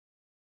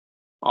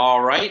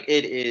All right,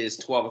 it is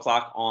 12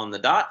 o'clock on the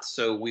dot,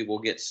 so we will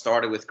get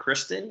started with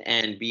Kristen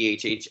and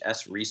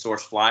BHHS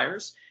resource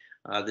flyers.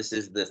 This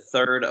is the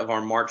third of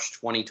our March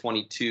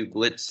 2022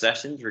 Blitz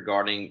sessions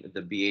regarding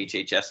the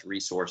BHHS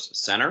Resource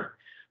Center.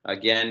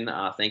 Again,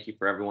 thank you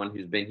for everyone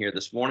who's been here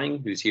this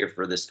morning, who's here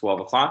for this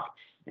 12 o'clock,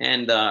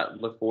 and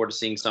look forward to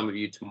seeing some of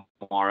you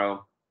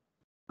tomorrow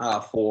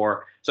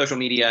for social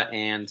media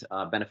and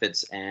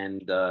benefits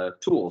and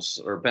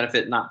tools, or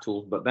not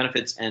tools, but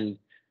benefits and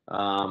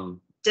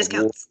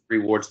discounts,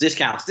 rewards,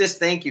 discounts.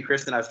 Thank you,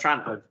 Kristen. I was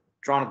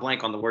drawing a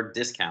blank on the word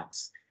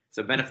discounts.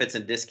 So benefits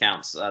and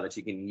discounts that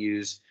you can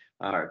use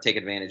or take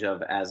advantage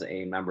of as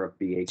a member of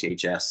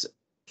BHHS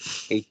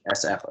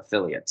HSF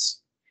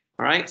affiliates.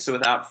 All right. So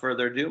without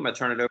further ado, I'm going to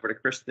turn it over to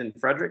Kristen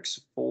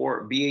Fredericks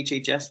for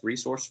BHHS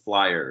resource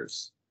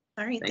flyers.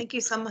 All right. Thank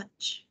you so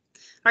much.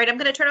 All right. I'm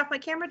going to turn off my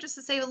camera just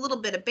to save a little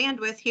bit of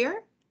bandwidth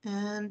here,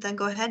 and then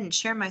go ahead and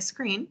share my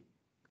screen.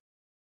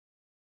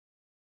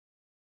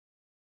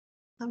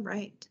 All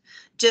right.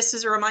 Just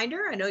as a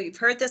reminder, I know you've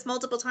heard this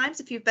multiple times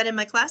if you've been in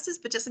my classes,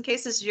 but just in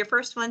case this is your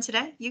first one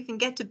today, you can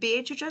get to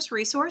BHHS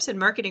Resource and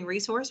Marketing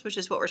Resource, which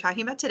is what we're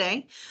talking about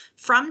today,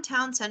 from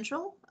Town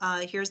Central.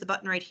 Here's the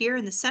button right here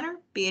in the center,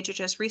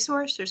 BHHS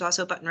Resource. There's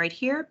also a button right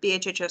here,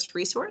 BHHS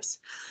Resource.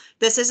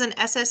 This is an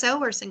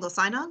SSO or single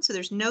sign-on, so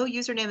there's no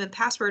username and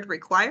password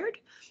required.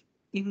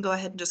 You can go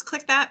ahead and just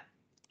click that.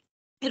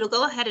 It'll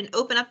go ahead and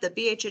open up the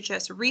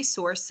BHHS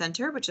Resource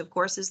Center, which of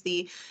course is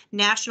the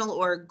national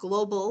or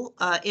global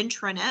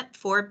intranet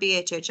for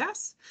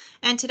BHHS.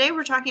 And today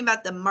we're talking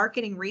about the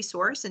marketing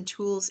resource and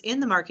tools in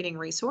the marketing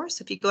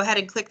resource. If you go ahead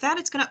and click that,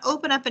 it's going to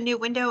open up a new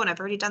window, and I've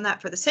already done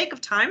that for the sake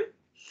of time.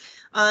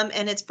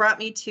 And it's brought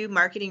me to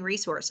marketing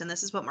resource, and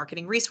this is what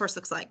marketing resource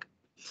looks like.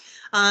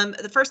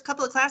 The first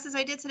couple of classes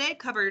I did today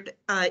covered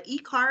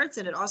e-cards,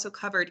 and it also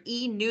covered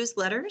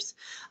e-newsletters.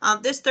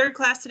 This third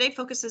class today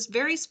focuses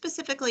very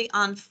specifically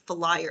on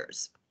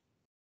flyers.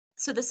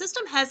 So the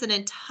system has an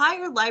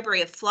entire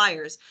library of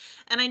flyers,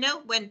 and I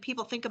know when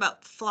people think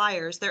about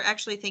flyers, they're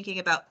actually thinking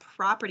about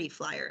property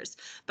flyers,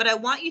 but I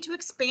want you to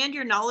expand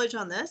your knowledge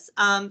on this.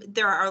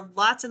 There are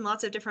lots and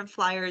lots of different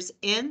flyers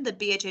in the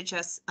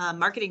BHHS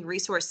marketing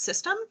resource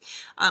system.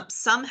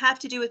 Some have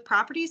to do with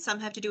property,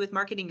 some have to do with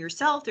marketing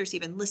yourself. There's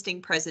even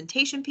listing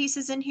presentation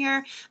pieces in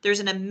here.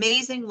 There's an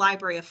amazing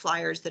library of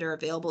flyers that are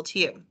available to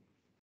you.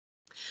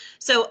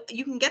 So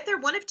you can get there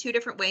one of two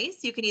different ways.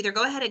 You can either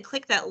go ahead and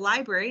click that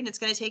library, and it's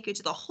going to take you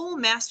to the whole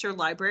master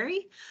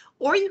library,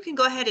 or you can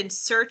go ahead and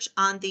search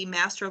on the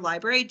master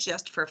library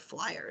just for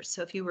flyers.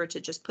 So if you were to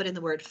just put in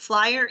the word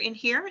flyer in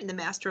here in the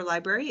master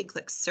library and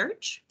click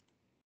search,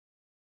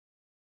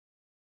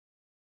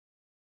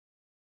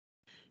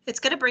 it's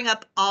going to bring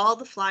up all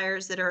the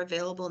flyers that are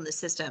available in the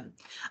system.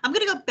 I'm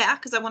going to go back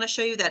because I want to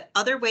show you that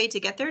other way to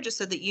get there, just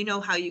so that you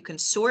know how you can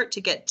sort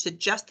to get to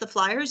just the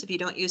flyers if you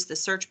don't use the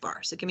search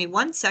bar. So give me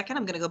 1 second.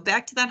 I'm going to go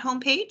back to that home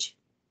page.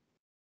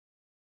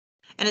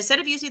 And instead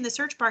of using the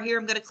search bar here,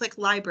 I'm going to click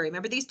library.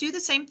 Remember, these do the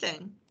same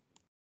thing.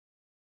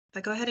 If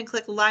I go ahead and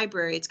click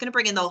library, it's going to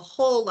bring in the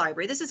whole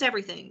library. This is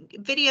everything.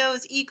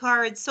 Videos,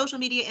 e-cards, social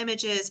media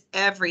images,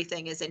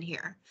 everything is in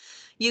here.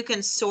 You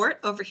can sort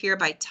over here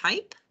by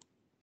type,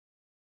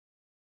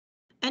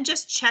 and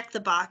just check the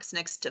box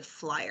next to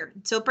flyer.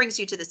 So it brings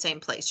you to the same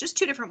place, just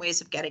two different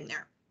ways of getting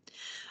there.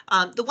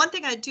 The one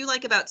thing I do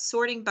like about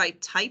sorting by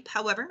type,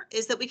 however,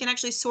 is that we can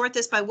actually sort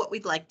this by what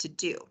we'd like to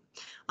do.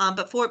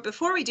 But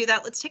before we do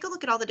that, let's take a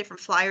look at all the different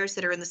flyers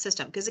that are in the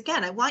system, because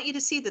again, I want you to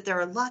see that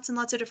there are lots and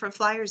lots of different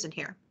flyers in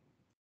here.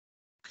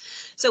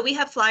 So we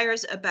have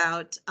flyers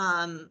about,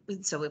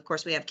 so of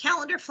course we have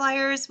calendar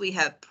flyers, we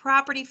have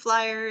property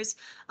flyers,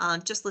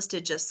 just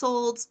listed, just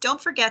sold. Don't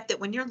forget that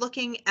when you're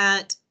looking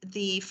at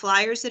the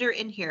flyers that are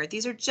in here,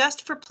 these are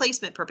just for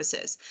placement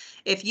purposes.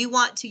 If you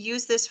want to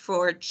use this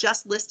for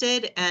just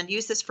listed and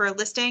use this for a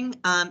listing,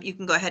 you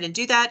can go ahead and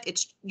do that.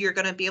 You're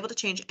going to be able to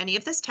change any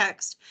of this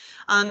text.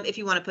 If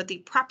you want to put the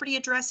property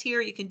address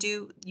here, you can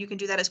do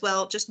that as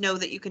well. Just know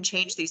that you can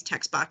change these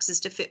text boxes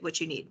to fit what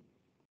you need.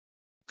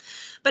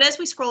 But as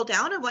we scroll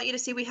down, I want you to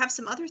see we have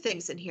some other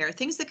things in here,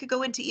 things that could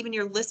go into even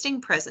your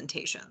listing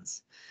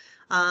presentations.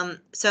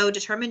 So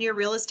determine your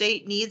real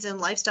estate needs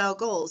and lifestyle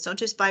goals. Don't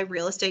just buy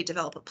real estate,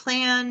 develop a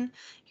plan.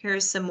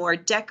 Here's some more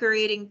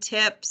decorating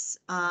tips.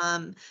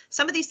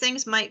 Some of these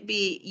things might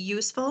be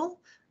useful,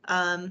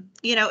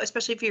 you know,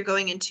 especially if you're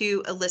going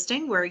into a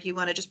listing where you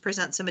want to just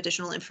present some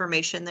additional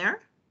information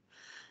there.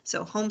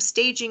 So home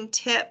staging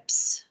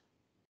tips.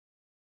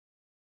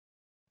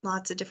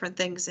 Lots of different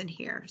things in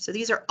here. So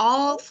these are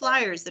all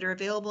flyers that are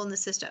available in the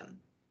system.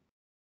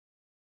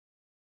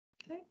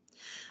 Okay.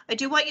 I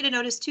do want you to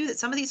notice too that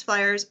some of these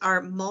flyers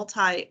are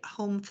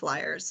multi-home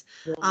flyers.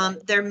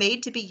 They're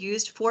made to be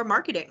used for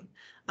marketing.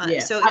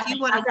 So if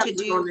you wanted to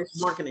do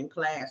marketing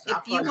class,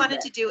 if you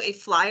wanted to do a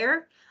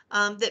flyer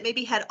that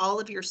maybe had all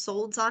of your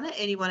solds on it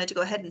and you wanted to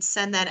go ahead and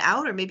send that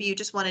out, or maybe you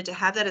just wanted to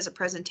have that as a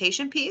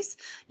presentation piece,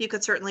 you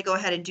could certainly go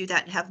ahead and do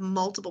that and have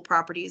multiple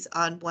properties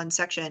on one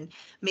section.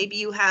 Maybe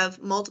you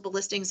have multiple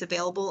listings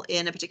available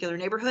in a particular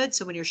neighborhood,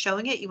 so when you're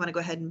showing it, you want to go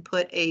ahead and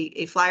put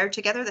a flyer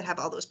together that have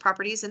all those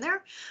properties in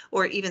there,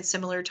 or even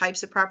similar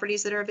types of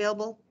properties that are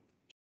available.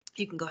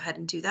 You can go ahead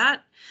and do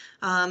that.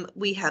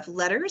 We have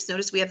letters.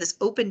 Notice we have this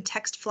open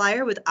text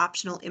flyer with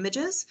optional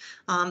images.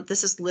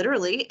 This is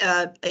literally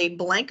a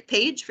blank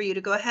page for you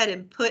to go ahead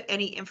and put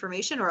any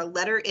information or a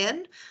letter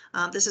in.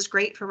 This is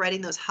great for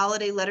writing those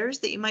holiday letters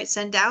that you might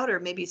send out,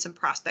 or maybe some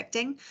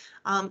prospecting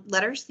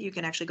letters. You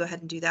can actually go ahead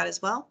and do that as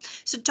well.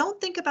 So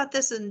don't think about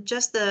this in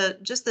just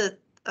the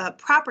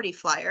property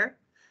flyer.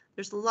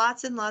 There's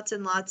lots and lots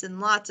and lots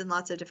and lots and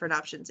lots of different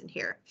options in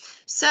here.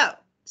 So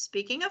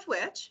speaking of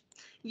which,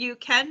 you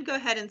can go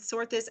ahead and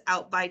sort this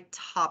out by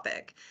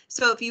topic.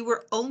 So if you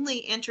were only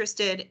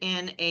interested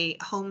in a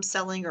home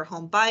selling or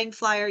home buying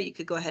flyer, you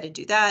could go ahead and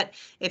do that.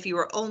 If you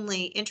were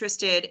only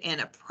interested in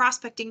a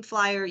prospecting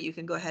flyer, you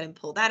can go ahead and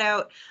pull that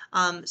out.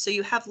 So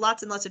you have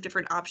lots and lots of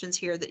different options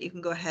here that you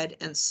can go ahead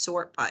and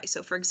sort by.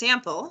 So for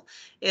example,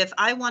 if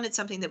I wanted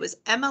something that was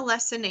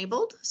MLS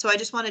enabled, so I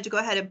just wanted to go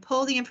ahead and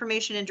pull the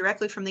information in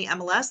directly from the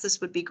MLS,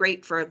 this would be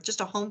great for just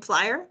a home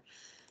flyer.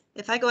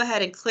 If I go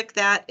ahead and click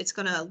that, it's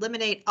going to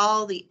eliminate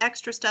all the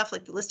extra stuff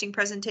like the listing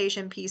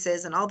presentation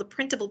pieces and all the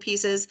printable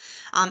pieces,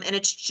 and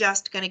it's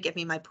just going to give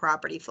me my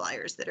property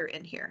flyers that are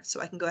in here. So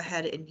I can go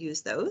ahead and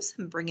use those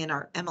and bring in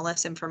our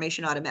MLS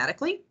information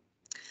automatically.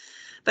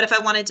 But if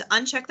I wanted to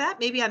uncheck that,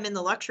 maybe I'm in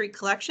the luxury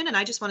collection and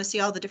I just want to see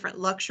all the different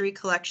luxury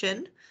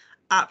collection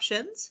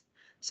options.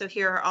 So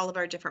here are all of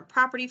our different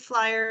property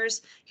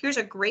flyers. Here's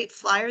a great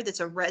flyer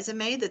that's a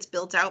resume that's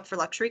built out for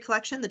luxury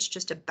collection that's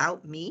just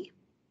about me,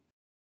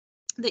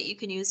 that you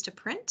can use to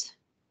print.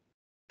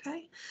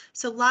 Okay,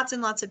 so lots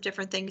and lots of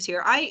different things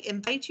here. I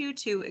invite you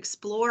to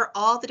explore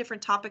all the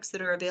different topics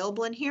that are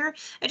available in here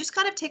and just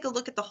kind of take a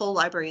look at the whole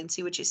library and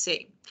see what you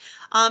see.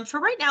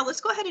 For right now,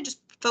 let's go ahead and just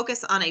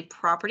focus on a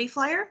property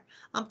flyer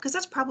because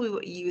that's probably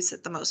what you use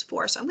it the most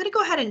for. So I'm going to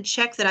go ahead and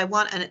check that I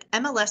want an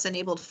MLS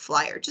enabled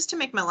flyer just to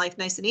make my life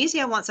nice and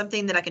easy. I want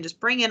something that I can just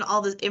bring in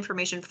all the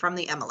information from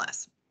the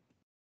MLS.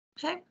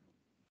 Okay,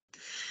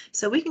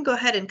 so we can go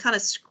ahead and kind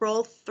of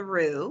scroll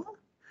through.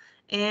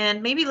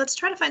 And maybe let's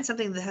try to find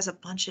something that has a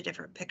bunch of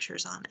different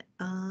pictures on it.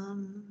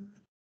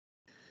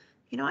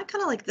 You know, I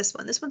kind of like this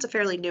one. This one's a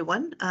fairly new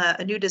one,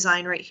 a new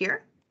design right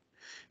here.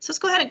 So let's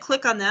go ahead and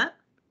click on that.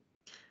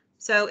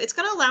 So it's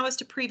going to allow us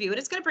to preview it.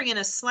 It's going to bring in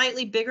a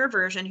slightly bigger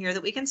version here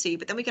that we can see,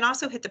 but then we can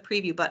also hit the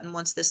preview button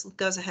once this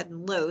goes ahead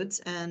and loads,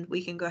 and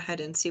we can go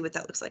ahead and see what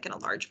that looks like in a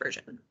large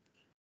version.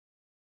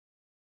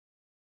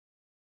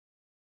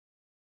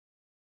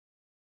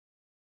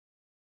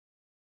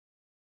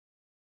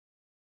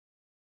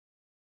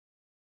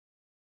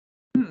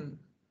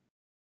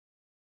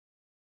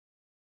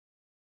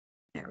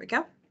 There we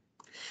go.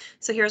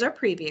 So here's our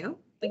preview.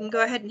 We can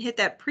go ahead and hit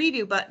that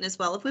preview button as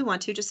well if we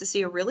want to, just to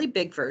see a really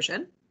big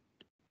version.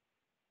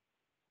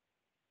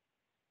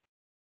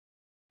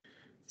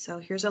 So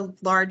here's a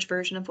large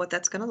version of what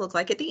that's going to look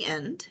like at the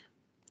end.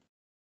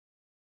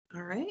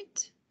 All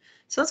right.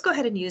 So let's go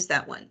ahead and use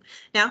that one.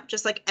 Now,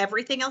 just like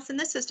everything else in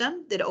the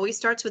system, it always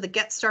starts with a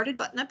Get Started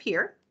button up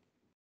here.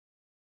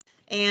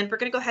 And we're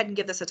going to go ahead and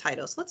give this a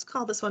title. So let's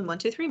call this one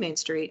 123 Main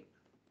Street.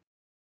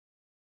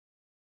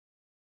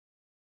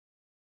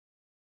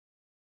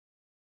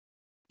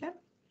 Okay.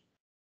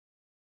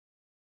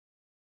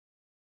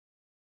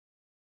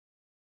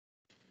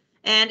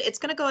 And it's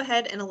going to go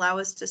ahead and allow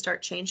us to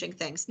start changing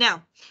things.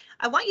 Now,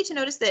 I want you to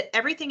notice that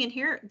everything in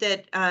here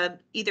that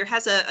either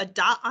has a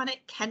dot on it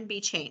can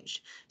be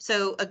changed.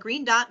 So a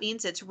green dot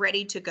means it's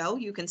ready to go.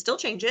 You can still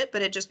change it,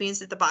 but it just means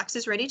that the box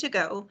is ready to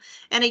go.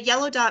 And a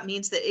yellow dot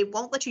means that it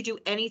won't let you do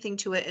anything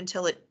to it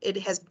until it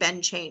has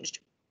been changed.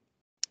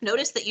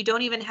 Notice that you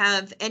don't even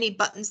have any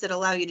buttons that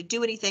allow you to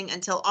do anything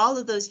until all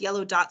of those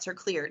yellow dots are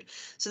cleared.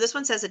 So this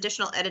one says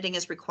additional editing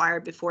is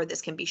required before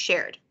this can be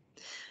shared.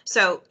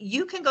 So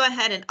you can go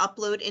ahead and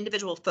upload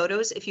individual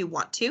photos if you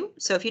want to.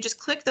 So if you just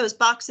click those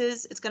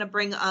boxes, it's going to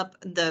bring up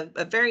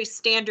a very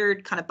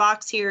standard kind of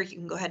box here. You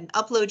can go ahead and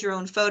upload your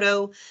own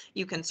photo.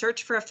 You can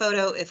search for a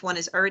photo if one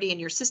is already in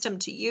your system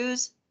to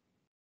use.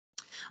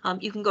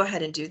 You can go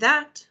ahead and do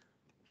that.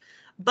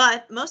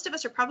 But most of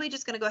us are probably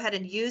just going to go ahead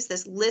and use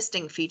this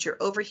listing feature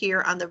over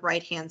here on the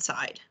right hand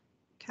side.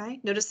 Okay,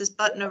 notice this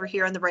button over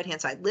here on the right hand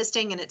side,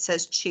 listing, and it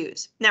says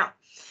choose. Now,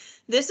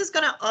 this is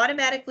going to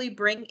automatically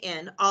bring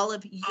in all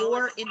of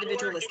your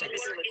individual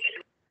listings.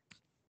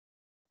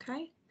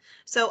 Okay,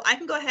 so I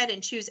can go ahead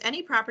and choose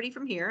any property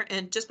from here,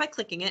 and just by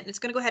clicking it, and it's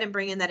going to go ahead and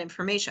bring in that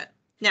information.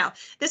 Now,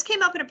 this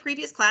came up in a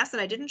previous class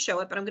and I didn't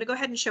show it, but I'm going to go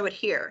ahead and show it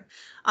here.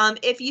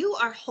 If you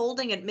are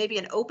holding maybe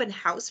an open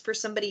house for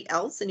somebody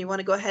else and you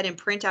want to go ahead and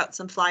print out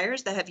some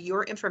flyers that have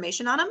your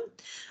information on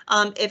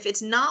them, if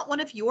it's not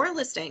one of your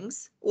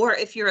listings, or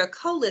if you're a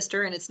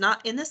co-lister and it's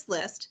not in this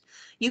list,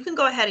 you can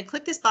go ahead and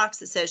click this box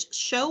that says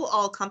show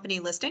all company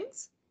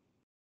listings.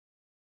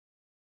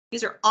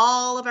 These are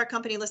all of our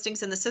company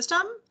listings in the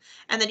system.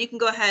 And then you can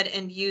go ahead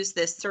and use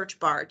this search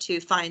bar to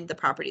find the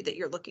property that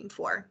you're looking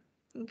for.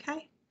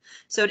 Okay.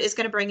 So it is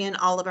going to bring in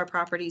all of our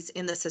properties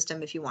in the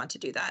system if you want to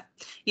do that.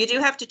 You do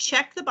have to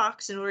check the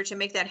box in order to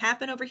make that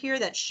happen over here,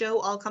 that show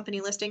all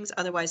company listings.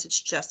 Otherwise, it's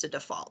just a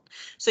default.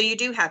 So you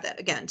do have that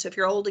again. So if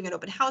you're holding an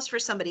open house for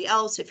somebody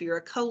else, if you're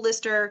a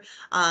co-lister,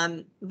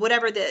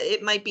 whatever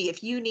it might be,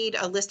 if you need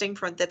a listing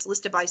that's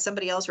listed by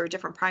somebody else or a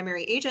different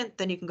primary agent,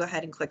 then you can go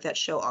ahead and click that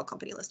show all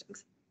company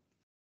listings.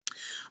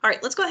 All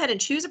right, let's go ahead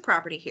and choose a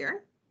property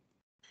here.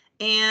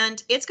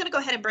 And it's going to go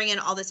ahead and bring in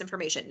all this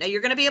information. Now you're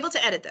going to be able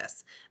to edit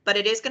this, but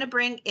it is going to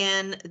bring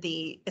in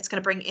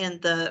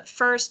the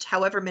first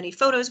however many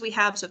photos we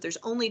have. So if there's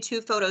only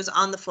 2 photos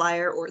on the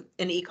flyer or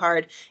an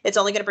e-card, it's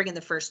only going to bring in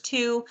the first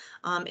 2.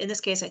 In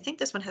this case, I think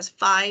this one has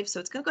 5,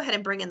 so it's going to go ahead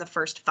and bring in the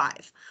first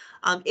 5.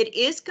 It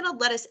is going to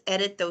let us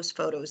edit those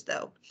photos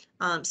though.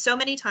 So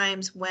many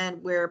times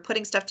when we're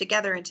putting stuff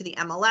together into the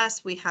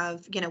MLS, we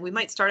have, we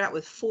might start out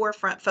with 4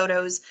 front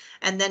photos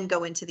and then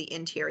go into the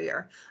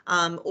interior,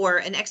 or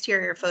an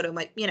exterior photo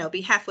might,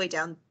 be halfway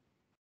down.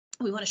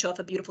 We want to show off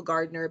a beautiful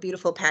garden or a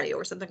beautiful patio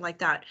or something like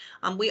that.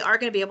 We are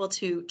going to be able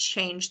to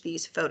change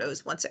these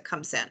photos once it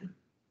comes in.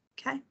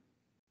 Okay.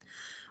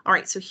 All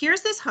right, so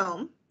here's this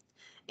home.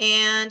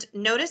 And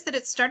notice that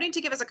it's starting to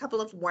give us a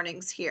couple of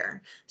warnings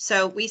here.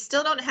 So we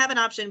still don't have an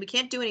option. We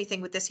can't do anything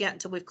with this yet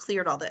until we've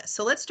cleared all this.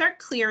 So let's start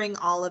clearing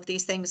all of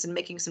these things and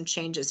making some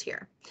changes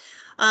here.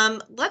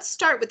 Let's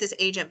start with this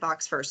agent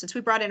box first, since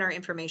we brought in our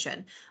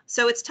information.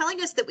 So it's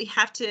telling us that we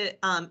have to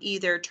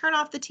either turn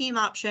off the team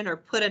option or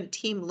put a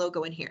team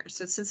logo in here.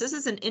 So since this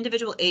is an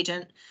individual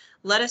agent,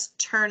 let us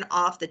turn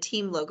off the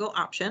team logo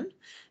option.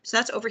 So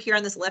that's over here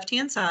on this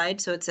left-hand side.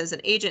 So it says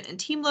an agent and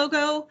team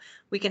logo.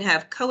 We can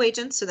have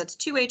co-agents, so that's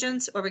 2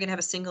 agents, or we can have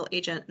a single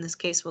agent. In this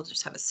case, we'll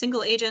just have a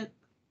single agent.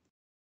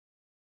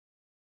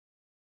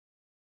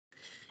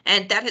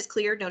 And that has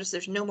cleared. Notice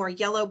there's no more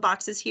yellow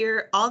boxes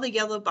here. All the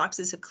yellow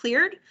boxes have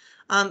cleared.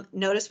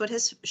 Notice what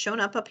has shown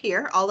up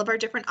here, all of our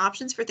different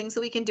options for things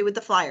that we can do with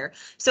the flyer.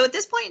 So at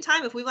this point in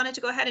time, if we wanted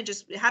to go ahead and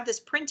just have this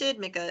printed,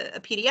 make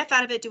a PDF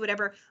out of it, do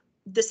whatever,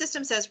 the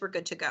system says we're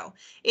good to go.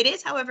 It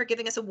is, however,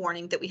 giving us a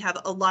warning that we have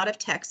a lot of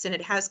text and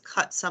it has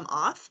cut some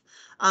off.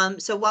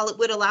 So while it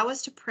would allow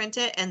us to print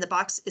it and the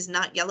box is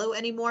not yellow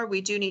anymore,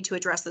 we do need to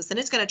address this, and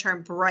it's going to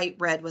turn bright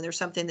red when there's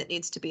something that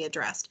needs to be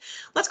addressed.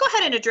 Let's go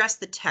ahead and address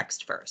the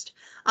text first.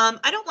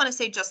 I don't want to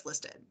say just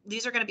listed.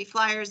 These are going to be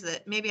flyers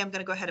that maybe I'm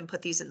going to go ahead and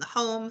put these in the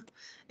home.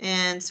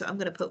 And so I'm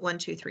going to put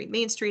 123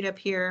 Main Street up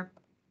here.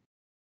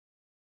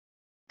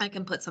 I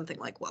can put something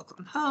like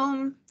welcome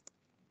home.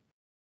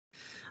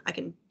 I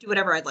can do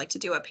whatever I'd like to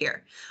do up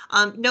here.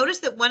 Notice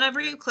that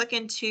whenever you click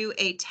into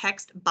a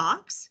text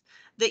box,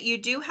 that you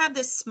do have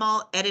this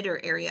small editor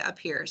area up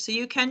here. So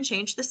you can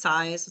change the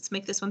size. Let's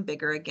make this one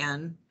bigger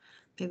again.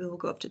 Maybe we'll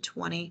go up to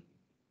 20,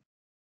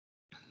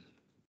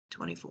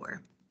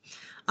 24.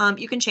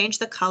 You can change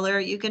the color.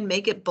 You can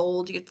make it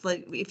bold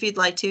if you'd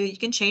like to. You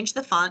can change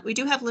the font. We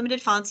do have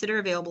limited fonts that are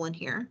available in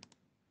here.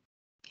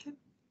 Okay.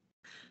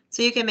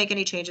 So you can make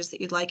any changes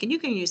that you'd like, and you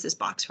can use this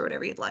box for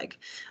whatever you'd like.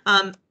 It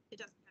doesn't have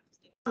to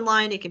stay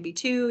online. It can be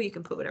 2. You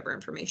can put whatever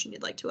information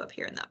you'd like to up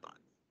here in that box.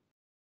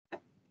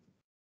 Okay.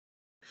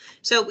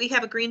 So we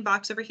have a green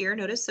box over here,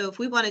 notice. So if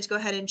we wanted to go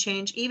ahead and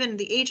change even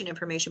the agent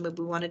information, but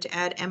we wanted to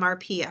add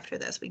MRP after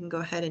this, we can go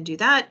ahead and do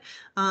that.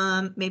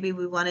 Maybe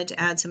we wanted to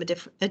add some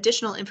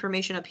additional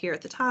information up here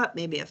at the top,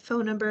 maybe a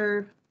phone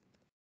number,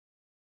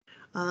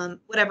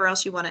 whatever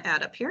else you want to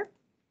add up here.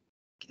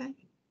 Okay.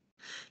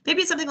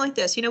 Maybe something like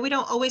this. We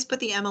don't always put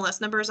the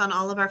MLS numbers on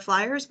all of our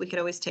flyers. We could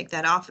always take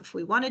that off if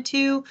we wanted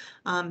to.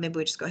 Maybe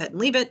we just go ahead and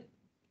leave it.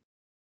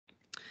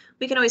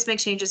 We can always make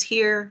changes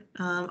here.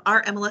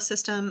 Our MLS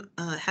system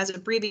has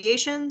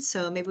abbreviations,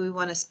 so maybe we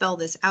want to spell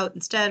this out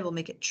instead. We'll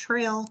make it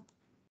trail.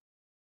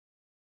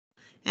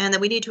 And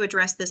then we need to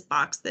address this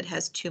box that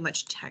has too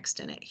much text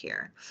in it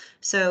here.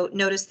 So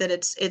notice that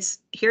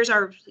here's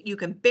you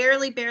can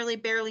barely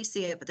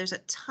see it, but there's a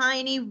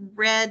tiny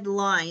red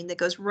line that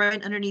goes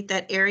right underneath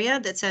that area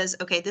that says,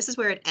 okay, this is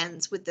where it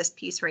ends with this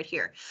piece right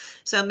here.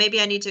 So maybe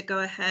I need to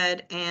go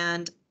ahead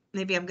and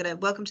maybe I'm going to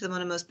welcome to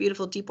one of the most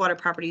beautiful deep water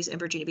properties in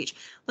Virginia Beach.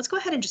 Let's go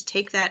ahead and just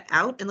take that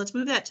out and let's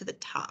move that to the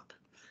top.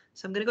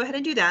 So I'm going to go ahead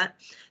and do that.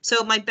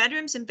 So my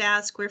bedrooms and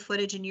baths, square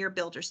footage, and year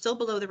built are still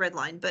below the red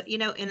line. But,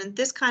 in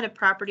this kind of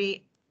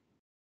property,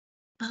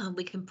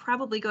 we can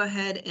probably go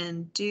ahead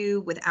and do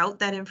without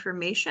that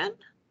information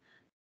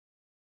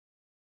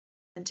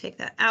and take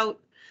that out.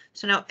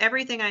 So now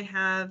everything I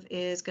have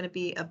is going to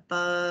be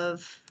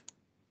above,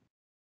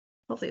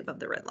 hopefully above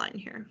the red line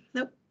here.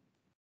 Nope.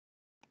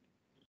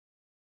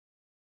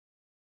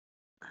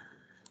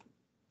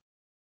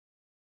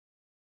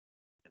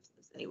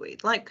 Any way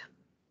you'd like.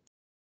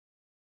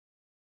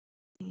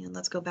 And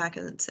let's go back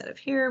and instead of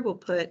here, we'll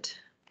put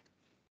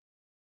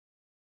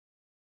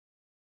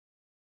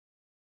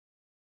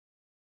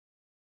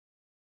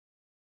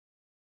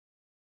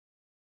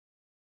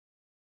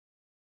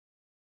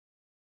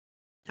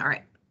all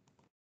right.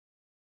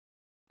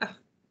 Oh.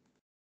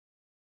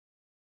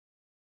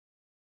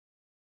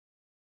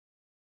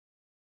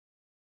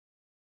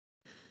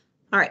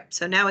 All right,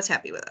 so now it's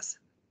happy with us.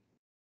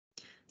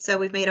 So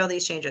we've made all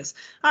these changes.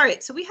 All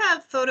right, so we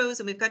have photos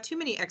and we've got too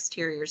many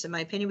exteriors. In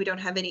my opinion, we don't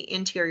have any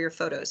interior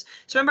photos.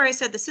 So remember I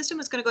said the system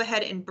was going to go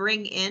ahead and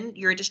bring in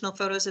your additional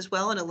photos as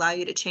well and allow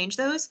you to change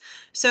those.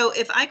 So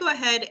if I go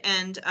ahead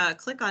and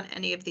click on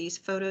any of these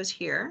photos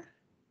here,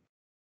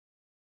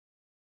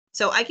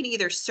 so I can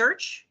either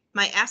search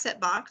my asset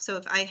box. So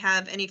if I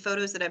have any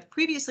photos that I've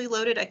previously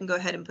loaded, I can go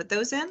ahead and put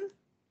those in.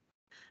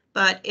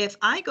 But if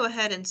I go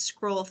ahead and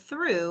scroll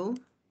through,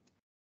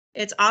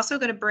 it's also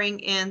going to bring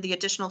in the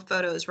additional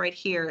photos right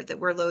here that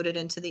were loaded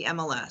into the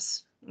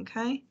MLS.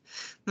 Okay,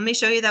 let me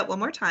show you that one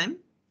more time.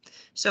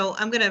 So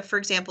I'm going to, for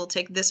example,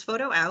 take this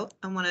photo out.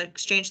 I want to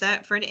exchange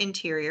that for an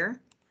interior.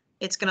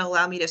 It's going to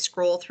allow me to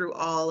scroll through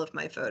all of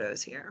my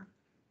photos here.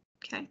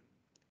 Okay,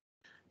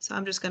 so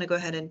I'm just going to go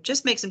ahead and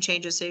just make some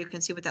changes so you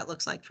can see what that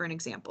looks like for an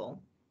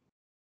example.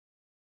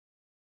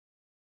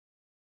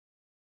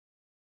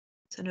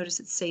 So notice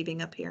it's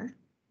saving up here.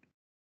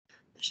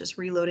 It's just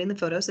reloading the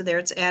photo. So there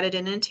it's added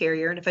in an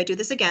interior. And if I do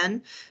this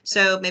again,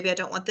 so maybe I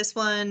don't want this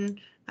one.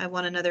 I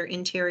want another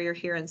interior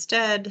here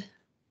instead.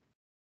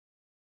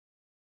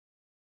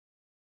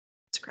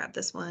 Let's grab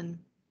this one.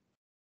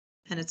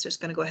 And it's just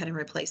going to go ahead and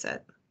replace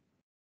it.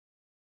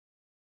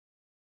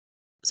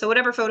 So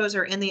whatever photos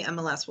are in the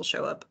MLS will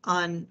show up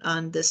on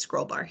this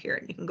scroll bar here.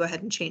 And you can go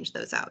ahead and change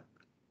those out.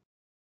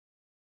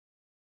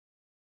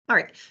 All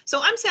right, so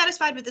I'm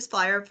satisfied with this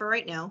flyer for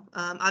right now.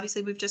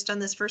 Obviously, we've just done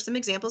this for some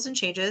examples and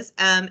changes.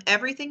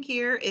 Everything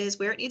here is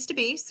where it needs to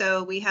be.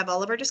 So we have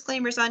all of our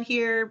disclaimers on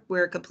here.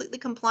 We're completely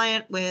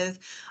compliant with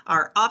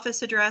our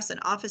office address and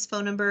office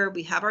phone number.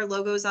 We have our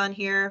logos on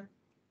here.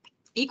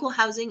 Equal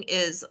housing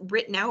is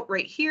written out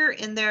right here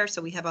in there. So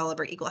we have all of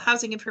our equal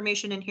housing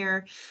information in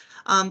here.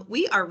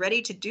 We are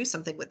ready to do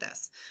something with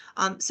this.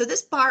 So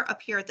this bar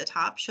up here at the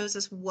top shows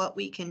us what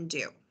we can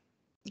do.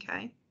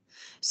 Okay.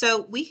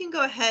 So we can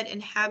go ahead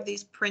and have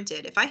these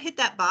printed. If I hit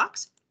that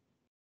box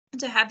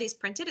to have these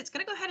printed, it's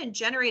going to go ahead and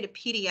generate a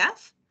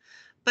PDF,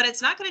 but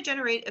it's not going to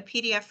generate a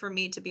PDF for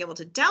me to be able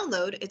to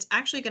download. It's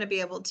actually going to be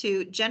able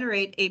to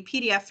generate a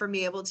PDF for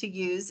me able to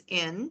use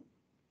in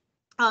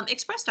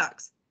Express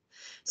Docs.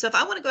 So if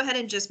I want to go ahead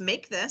and just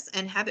make this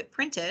and have it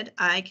printed,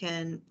 I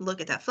can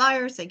look at that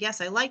flyer, say, yes,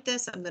 I like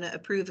this. I'm going to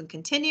approve and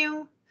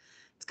continue.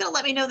 It's going to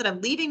let me know that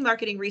I'm leaving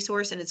Marketing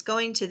Resource and it's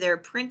going to their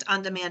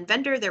print-on-demand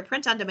vendor. Their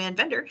print-on-demand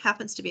vendor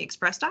happens to be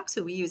Express Docs,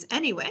 who we use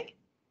anyway.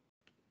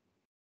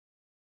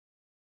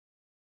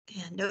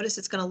 And notice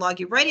it's going to log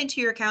you right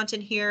into your account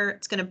in here.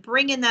 It's going to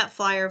bring in that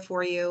flyer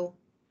for you.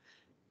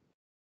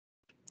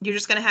 You're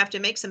just going to have to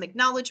make some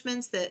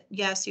acknowledgments that,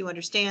 yes, you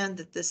understand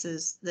that this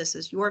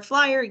is your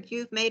flyer.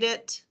 You've made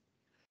it.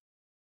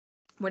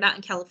 We're not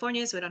in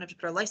California, so we don't have to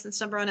put our license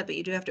number on it, but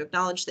you do have to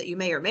acknowledge that you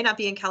may or may not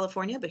be in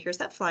California, but here's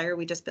that flyer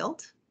we just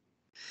built.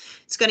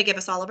 It's going to give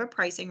us all of our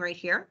pricing right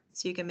here,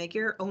 so you can make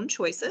your own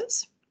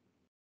choices.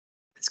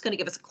 It's going to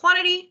give us a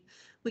quantity.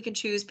 We can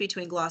choose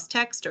between gloss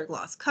text or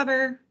gloss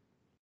cover.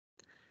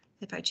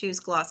 If I choose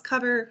gloss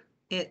cover,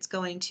 it's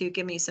going to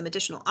give me some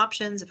additional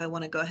options. If I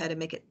want to go ahead and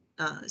make it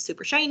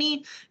super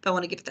shiny, if I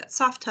want to give it that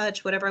soft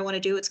touch, whatever I want to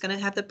do, it's going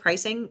to have the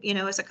pricing,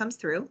 as it comes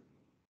through.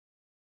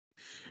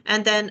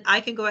 And then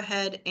I can go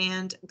ahead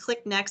and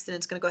click next, and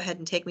it's going to go ahead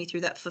and take me through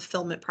that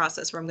fulfillment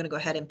process where I'm going to go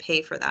ahead and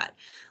pay for that.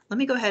 Let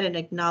me go ahead and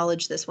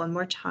acknowledge this one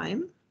more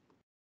time.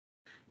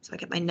 So I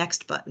get my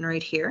next button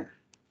right here.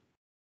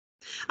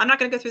 I'm not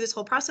going to go through this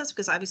whole process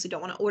because I obviously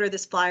don't want to order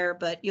this flyer,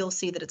 but you'll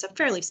see that it's a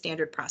fairly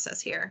standard process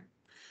here.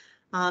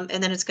 And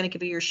then it's going to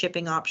give you your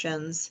shipping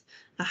options.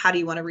 How do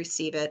you want to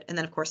receive it? And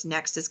then, of course,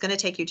 next is going to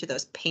take you to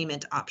those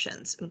payment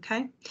options.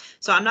 OK,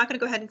 so I'm not going to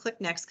go ahead and click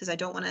next because I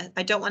don't want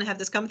to have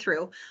this come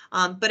through.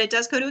 But it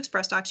does go to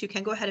Express Docs. You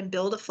can go ahead and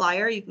build a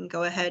flyer. You can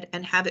go ahead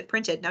and have it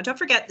printed. Now, don't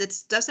forget,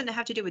 this doesn't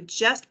have to do with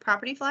just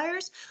property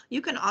flyers.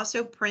 You can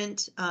also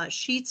print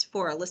sheets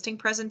for a listing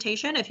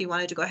presentation if you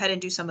wanted to go ahead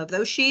and do some of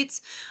those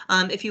sheets.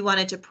 If you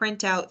wanted to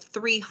print out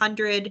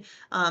 300,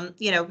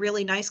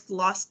 really nice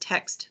gloss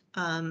text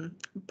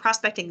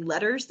prospecting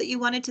letters that you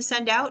wanted to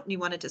send out and you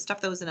wanted to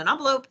stuff those in an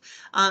envelope.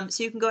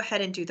 So you can go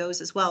ahead and do those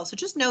as well. So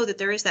just know that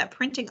there is that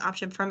printing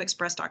option from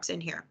Express Docs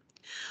in here.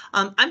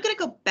 I'm going to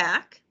go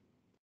back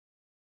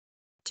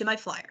to my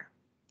flyer.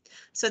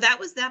 So that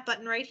was that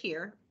button right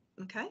here.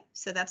 OK,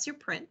 so that's your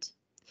print.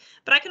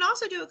 But I can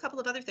also do a couple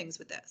of other things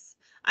with this.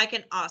 I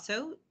can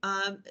also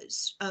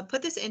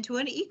put this into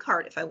an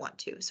e-card if I want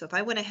to. So if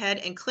I went ahead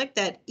and clicked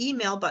that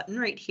email button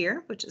right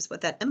here, which is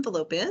what that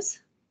envelope is,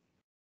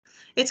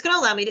 it's going to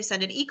allow me to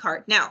send an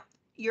e-card. Now,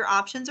 your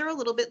options are a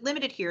little bit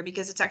limited here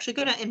because it's actually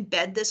going to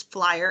embed this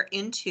flyer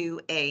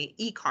into a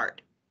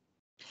e-card.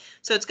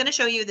 So it's going to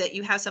show you that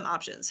you have some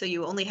options. So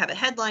you only have a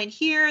headline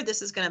here.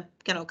 This is going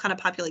to kind of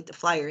populate the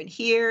flyer in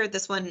here.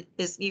 This one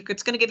is,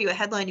 it's going to give you a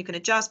headline you can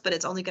adjust, but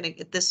it's only going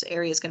to, this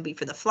area is going to be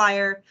for the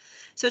flyer.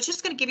 So it's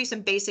just going to give you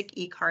some basic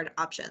e-card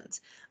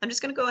options. I'm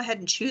just going to go ahead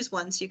and choose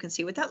one so you can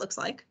see what that looks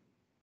like.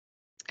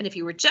 And if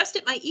you were just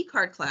at my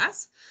e-card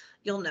class,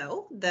 you'll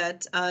know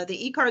that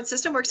the e-card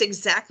system works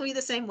exactly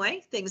the same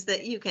way. Things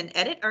that you can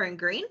edit are in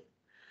green.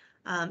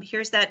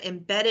 Here's that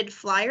embedded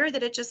flyer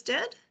that it just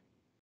did.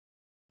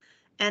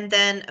 And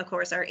then, of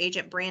course, our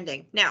agent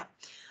branding. Now,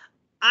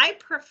 I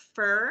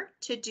prefer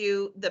to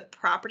do the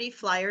property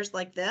flyers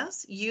like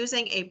this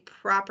using a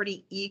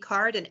property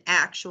e-card, an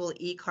actual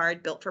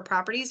e-card built for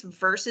properties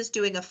versus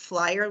doing a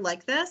flyer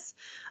like this.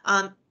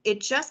 It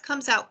just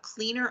comes out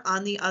cleaner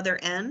on the other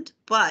end,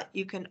 but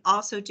you can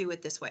also do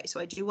it this way. So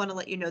I do want to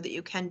let you know that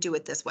you can do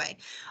it this way.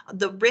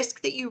 The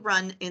risk that you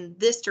run in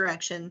this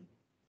direction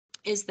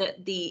is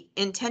that the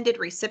intended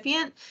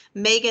recipient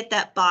may get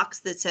that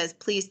box that says,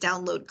 please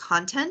download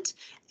content.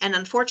 And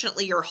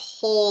unfortunately, your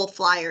whole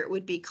flyer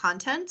would be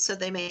content. So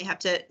they may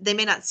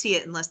not see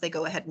it unless they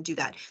go ahead and do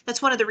that.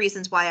 That's one of the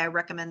reasons why I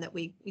recommend that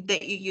you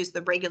use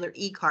the regular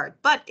e-card.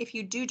 But if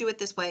you do it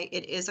this way,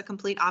 it is a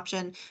complete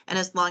option. And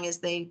as long as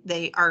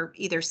they are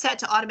either set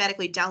to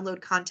automatically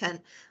download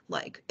content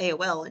like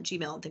AOL and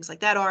Gmail and things like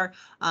that are,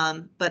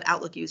 but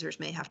Outlook users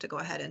may have to go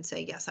ahead and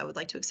say, yes, I would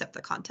like to accept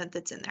the content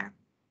that's in there.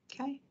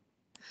 Okay.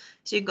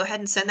 So you can go ahead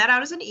and send that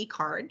out as an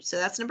e-card. So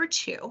that's number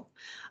 2.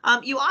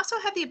 You also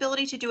have the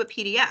ability to do a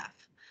PDF.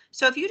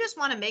 So if you just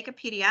want to make a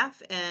PDF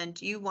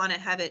and you want to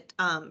have it,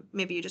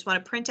 maybe you just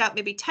want to print out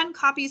maybe 10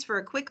 copies for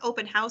a quick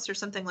open house or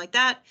something like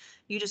that.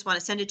 You just want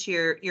to send it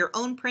to your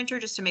own printer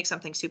just to make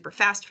something super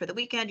fast for the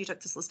weekend. You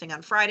took this listing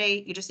on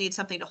Friday. You just need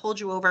something to hold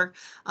you over.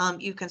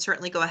 You can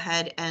certainly go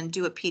ahead and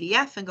do a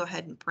PDF and go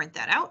ahead and print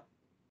that out.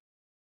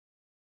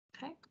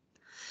 Okay.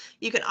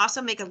 You can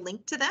also make a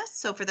link to this.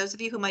 So for those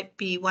of you who might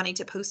be wanting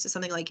to post to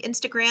something like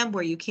Instagram,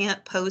 where you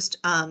can't post,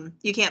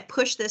 you can't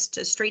push this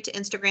straight to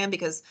Instagram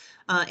because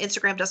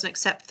Instagram doesn't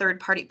accept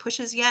third-party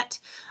pushes yet.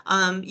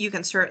 You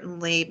can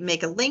certainly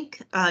make a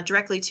link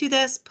directly to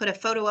this, put a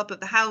photo up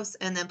of the house,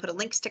 and then put a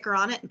link sticker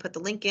on it and put the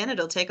link in.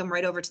 It'll take them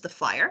right over to the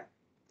flyer.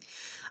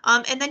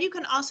 And then you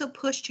can also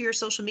push to your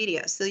social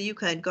media. So you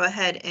could go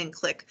ahead and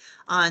click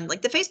on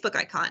like the Facebook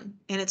icon,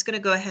 and it's going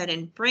to go ahead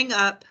and bring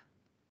up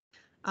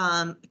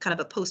kind of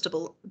a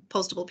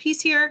postable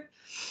piece here.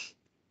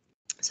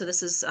 So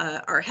this is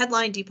our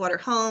headline, Deepwater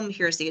Home.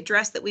 Here's the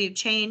address that we've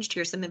changed.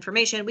 Here's some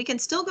information. We can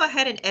still go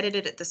ahead and edit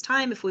it at this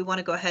time if we want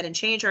to go ahead and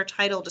change our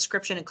title,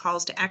 description, and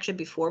calls to action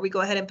before we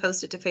go ahead and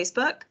post it to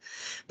Facebook.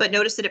 But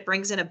notice that it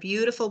brings in a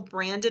beautiful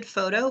branded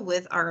photo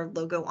with our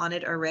logo on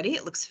it already.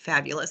 It looks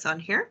fabulous on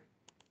here.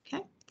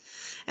 Okay.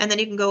 And then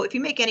you can go, if you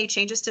make any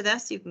changes to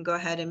this, you can go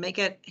ahead and make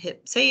it,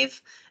 hit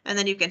save, and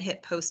then you can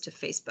hit post to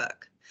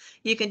Facebook.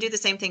 You can do the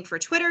same thing for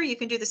Twitter. You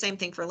can do the same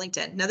thing for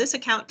LinkedIn. Now, this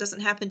account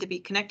doesn't happen to be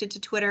connected to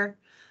Twitter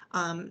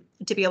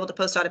to be able to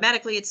post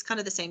automatically. It's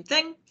kind of the same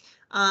thing,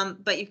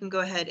 but you can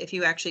go ahead. If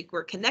you actually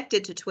were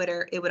connected to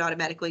Twitter, it would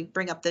automatically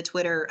bring up the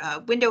Twitter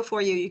window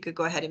for you. You could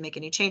go ahead and make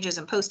any changes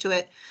and post to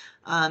it.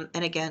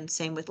 And again,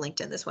 same with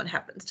LinkedIn. This one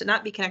happens to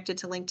not be connected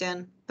to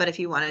LinkedIn, but if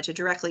you wanted to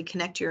directly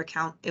connect to your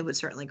account, it would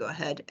certainly go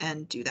ahead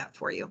and do that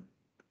for you.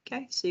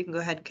 Okay, so you can go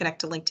ahead and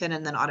connect to LinkedIn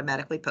and then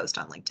automatically post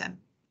on LinkedIn.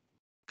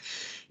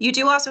 You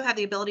do also have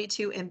the ability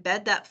to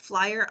embed that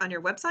flyer on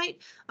your website.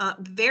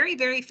 Very,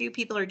 very few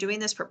people are doing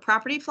this for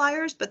property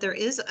flyers, but there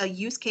is a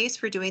use case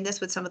for doing this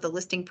with some of the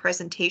listing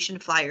presentation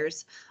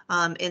flyers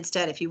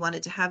instead, if you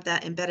wanted to have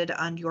that embedded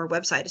on your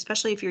website,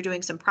 especially if you're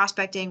doing some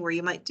prospecting where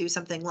you might do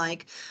something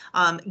like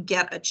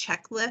get a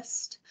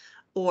checklist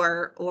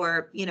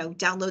or you know,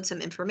 download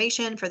some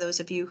information for those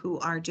of you who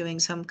are doing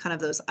some kind of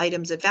those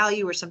items of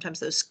value or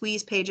sometimes those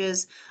squeeze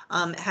pages,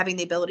 having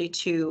the ability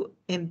to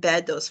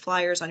embed those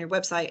flyers on your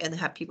website and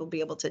have people be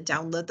able to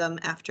download them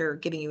after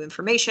giving you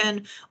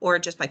information or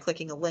just by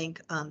clicking a link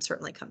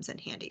certainly comes in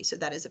handy. So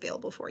that is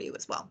available for you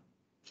as well.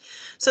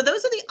 So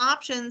those are the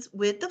options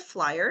with the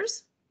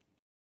flyers.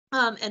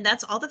 And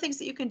that's all the things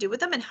that you can do with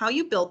them and how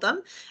you build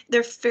them.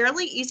 They're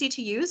fairly easy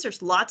to use.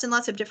 There's lots and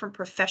lots of different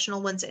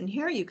professional ones in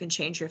here. You can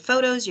change your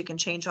photos. You can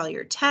change all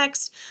your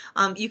text.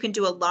 You can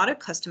do a lot of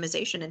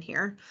customization in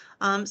here.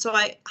 So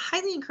I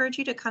highly encourage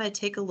you to kind of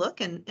take a look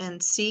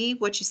and see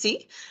what you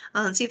see,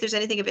 see if there's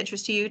anything of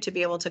interest to you to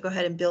be able to go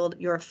ahead and build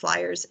your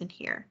flyers in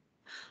here.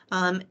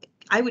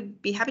 I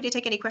would be happy to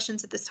take any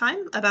questions at this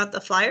time about the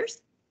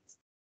flyers.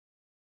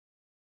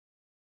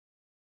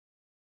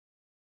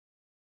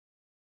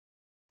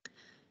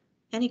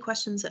 Any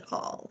questions at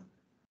all?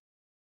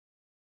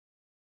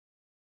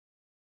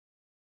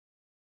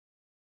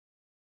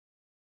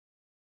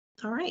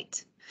 All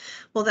right.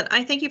 Well, then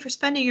I thank you for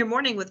spending your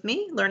morning with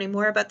me, learning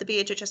more about the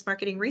BHHS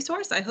marketing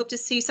resource. I hope to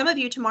see some of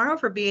you tomorrow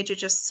for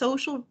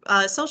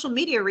BHHS social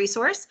media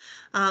resource.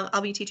 I'll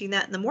be teaching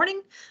that in the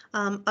morning.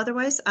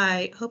 Otherwise,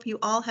 I hope you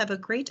all have a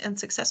great and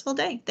successful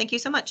day. Thank you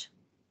so much.